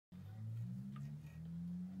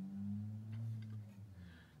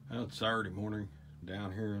Well, it's Saturday morning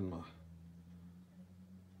down here in my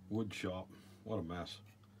wood shop. What a mess.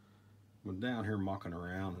 I'm down here mucking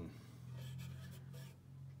around and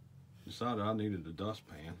decided I needed a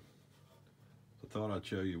dustpan. So I thought I'd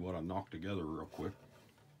show you what I knocked together real quick.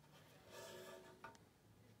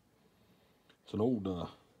 It's an old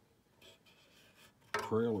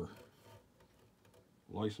trailer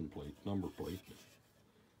license plate, number plate,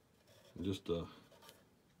 and just a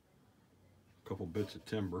couple bits of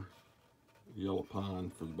timber, yellow pine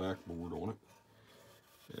for the backboard on it,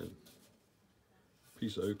 and a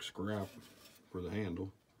piece of oak scrap for the handle.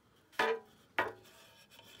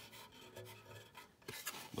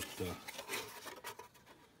 But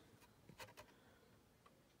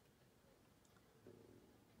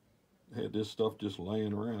had this stuff just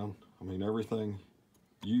laying around. I mean, everything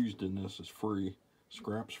used in this is free.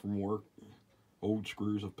 Scraps from work, old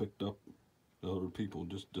screws I picked up that other people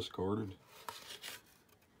just discarded.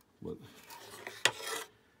 But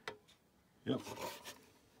yep.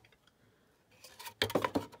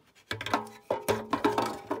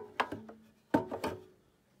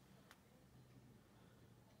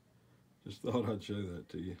 Just thought I'd show that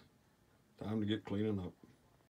to you. Time to get cleaning up.